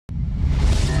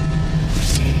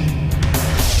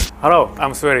Hello,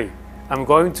 I'm Swery. I'm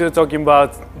going to talk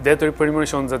about Deadly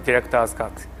Premonition, the director's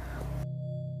cut.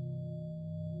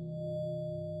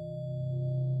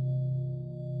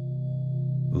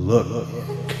 Look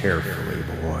carefully,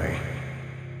 boy.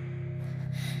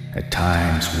 At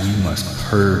times, we must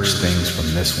purge things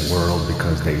from this world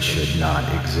because they should not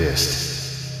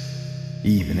exist,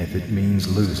 even if it means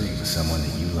losing someone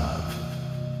that you love.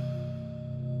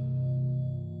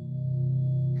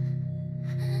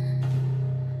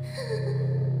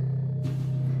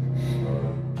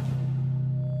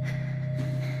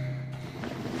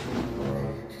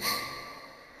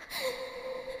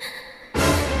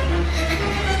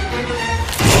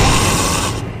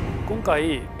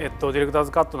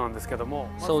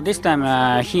 So this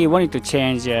time he wanted to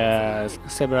change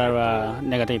several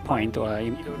negative points or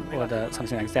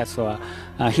something like that. So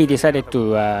he decided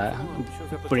to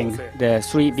bring the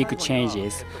 3 big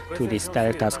changes to this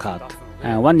director's cut.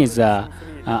 One is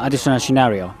additional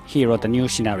scenario. He wrote a new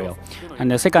scenario,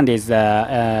 and the second is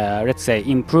let's say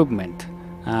improvement.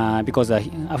 Because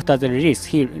after the release,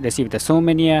 he received so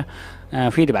many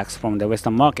feedbacks from the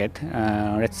Western market.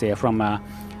 Let's say from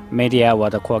media or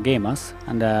the core gamers,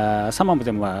 and some of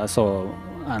them were so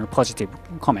positive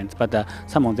comments, but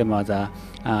some of them were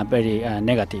very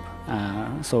negative.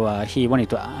 So he wanted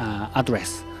to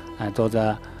address those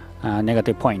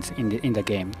negative points in the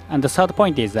game. And the third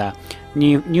point is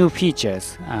new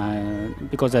features,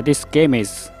 because this game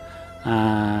is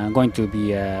going to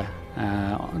be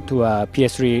to a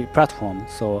PS3 platform.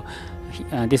 So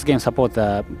this game supports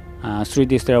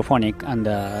 3D stereophonic and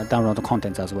download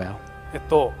contents as well.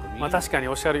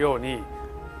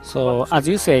 So as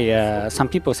you say, some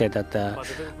people say that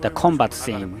the combat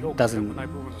scene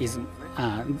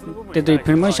Deadly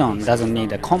Premonition doesn't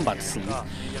need a combat scene,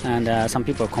 and some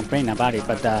people complain about it.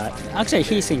 But actually,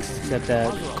 he thinks that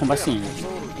the combat scene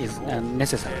is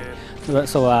necessary.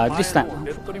 So this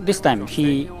time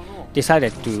he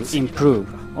decided to improve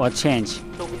or change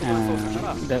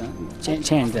the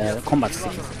combat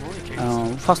scene.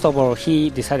 First of all, he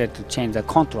decided to change the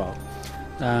control.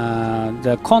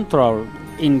 The control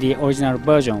in the original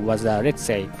version was, let's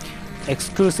say,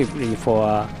 exclusively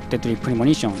for Deadly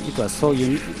Premonition. It was so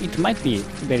it might be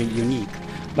very unique,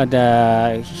 but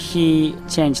he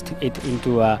changed it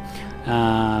into a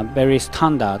very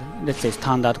standard, let's say,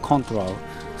 standard control,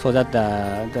 so that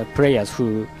the players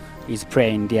who is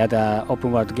playing the other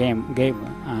open world game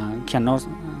can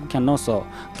also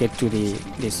get to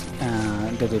this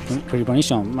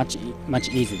Premonition much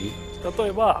easily.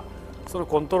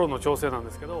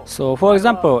 So, for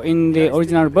example, in the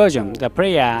original version, the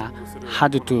player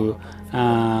had to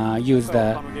use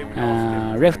the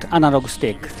left analog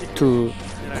stick to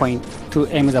aim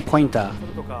the pointer,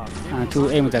 to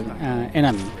aim the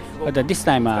enemy. But this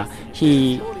time,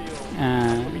 he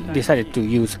decided to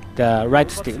use the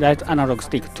right analog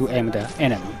stick to aim the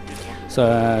enemy. So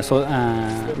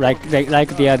like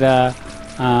the other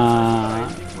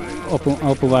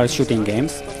open world shooting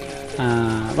games.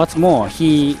 What's more,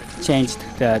 he changed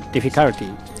the difficulty.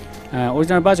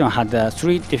 Original version had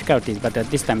 3 difficulties, but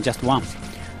this time just 1,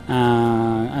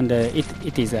 and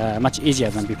it is much easier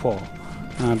than before.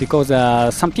 Because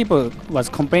some people was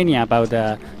complaining about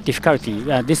the difficulty.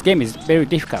 This game is very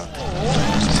difficult.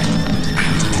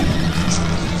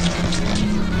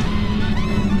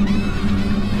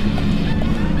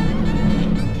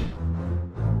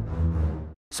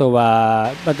 So,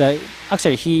 but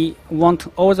actually, he want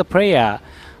all the player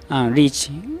reach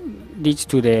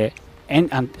to the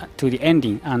end to the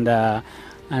ending and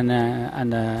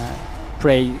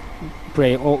play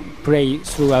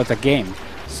throughout the game.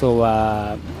 So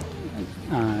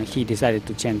he decided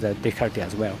to change the difficulty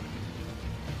as well.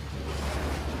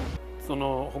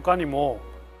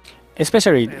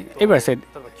 Especially,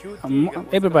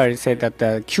 everybody said that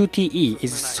the QTE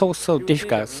is so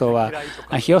difficult. So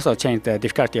he also changed the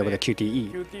difficulty of the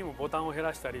QTE.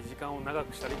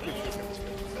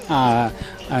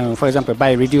 For example,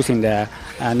 by reducing the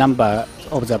number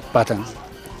of the buttons.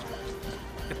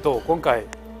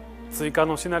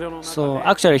 So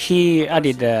actually, he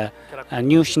added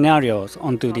new scenarios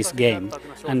onto this game,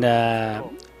 and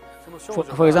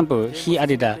for example, he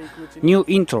added a new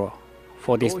intro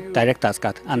for this director's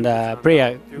cut, and the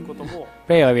player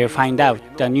will find out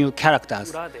the new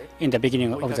characters in the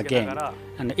beginning of the game,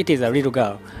 and it is a little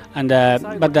girl. And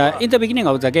but in the beginning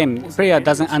of the game, player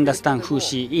doesn't understand who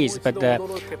she is. But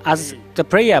as the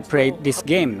player plays this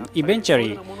game,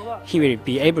 eventually he will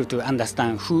be able to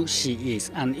understand who she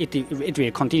is, and it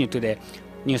will continue to the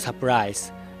new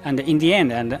surprise. And in the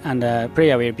end, and the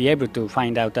player will be able to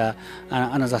find out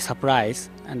another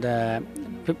surprise, and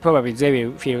probably they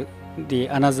will feel the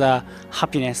another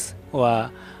happiness or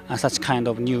such kind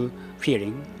of new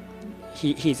feeling.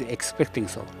 He's expecting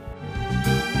so.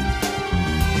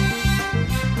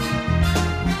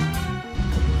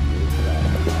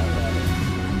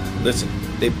 Listen,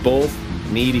 they both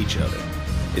need each other.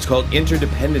 It's called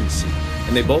interdependency,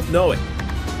 and they both know it.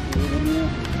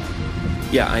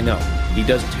 Yeah, I know. He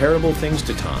does terrible things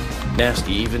to Tom.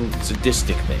 Nasty, even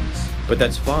sadistic things. But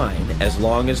that's fine, as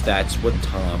long as that's what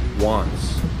Tom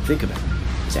wants. Think about it.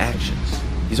 His actions.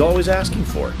 He's always asking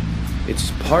for it. It's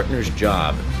his partner's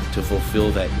job to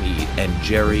fulfill that need, and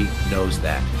Jerry knows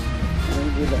that.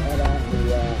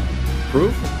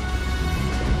 Proof?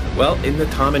 Well, in the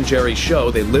Tom and Jerry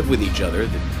show, they live with each other.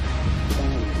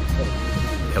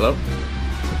 Hello?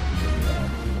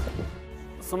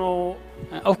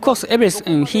 Of course,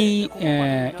 everything he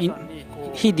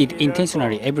did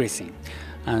intentionally everything.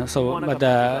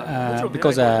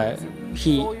 Because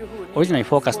he originally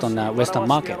focused on the Western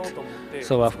market,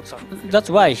 so that's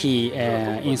why he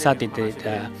inserted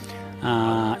the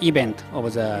event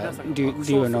of the. Do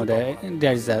you know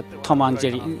there is a Tom and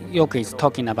Jerry? Yoke is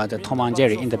talking about the Tom and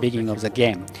Jerry in the beginning of the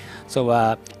game.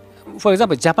 So, for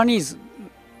example, Japanese,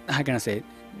 how can I say,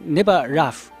 never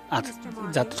laugh at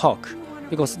that talk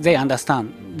because they don't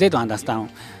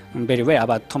understand very well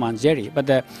about Tom and Jerry.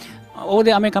 But all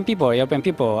the American people, European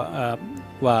people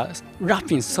were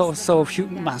laughing so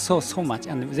much,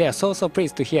 and they are so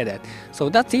pleased to hear that. So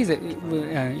that is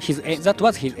that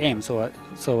was his aim.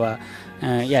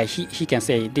 Yeah, he can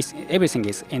say this everything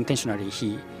is intentionally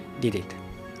he did it.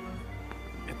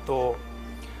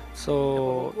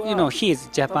 So he is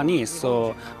Japanese.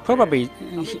 So probably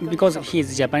because he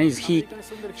is Japanese, he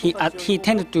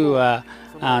tended to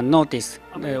notice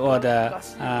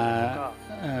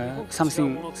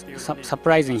something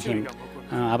surprising him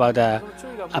about the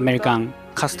American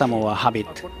custom or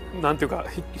habit.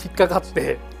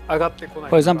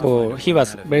 For example, he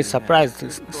was very surprised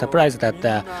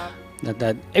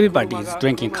that everybody is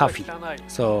drinking coffee.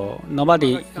 So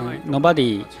nobody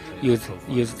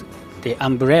used the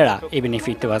umbrella even if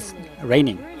it was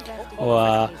raining,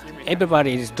 or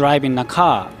everybody is driving a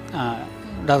car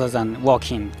rather than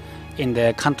walking in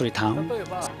the country town.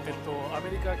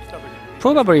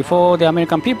 Probably for the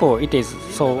American people it is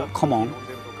so common,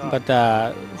 but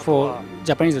for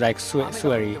Japanese like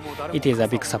Swery, it is a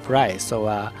big surprise. So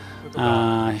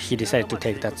he decided to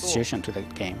take that situation to the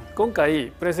game.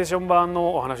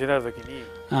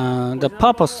 The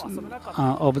purpose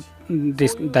of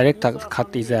this director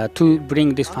cut is to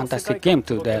bring this fantastic game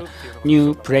to the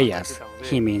new players.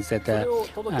 He means that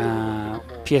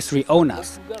PS3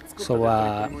 owners. So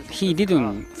he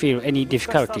didn't feel any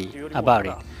difficulty about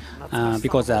it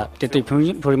because the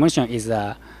Premonition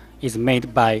is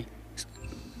made by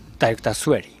director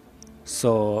Swery.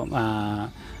 So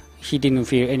he didn't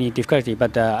feel any difficulty,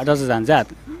 but other than that,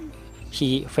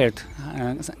 he felt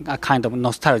a kind of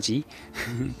nostalgia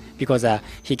because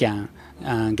he can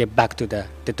get back to the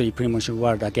Deadly Premonition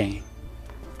world again.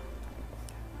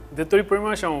 Deadly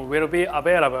Premonition will be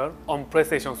available on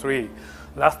PlayStation 3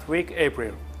 last week,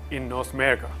 April, in North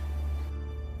America.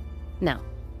 No,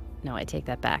 I take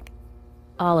that back.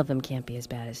 All of them can't be as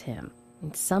bad as him,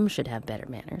 and some should have better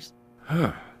manners.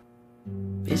 Huh.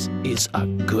 This is a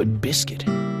good biscuit.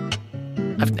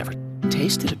 I've never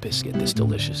tasted a biscuit this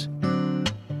delicious.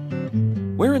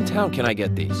 Where in town can I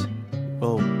get these?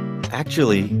 Well,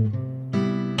 actually,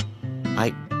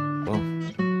 I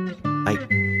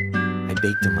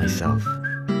baked them myself.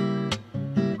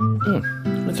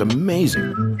 That's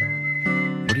amazing.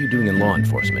 What are you doing in law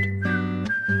enforcement?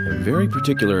 I'm very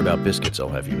particular about biscuits, I'll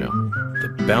have you know. The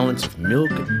balance of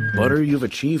milk and butter you've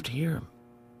achieved here.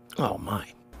 Oh my.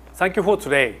 Thank you for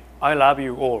today. I love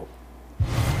you all.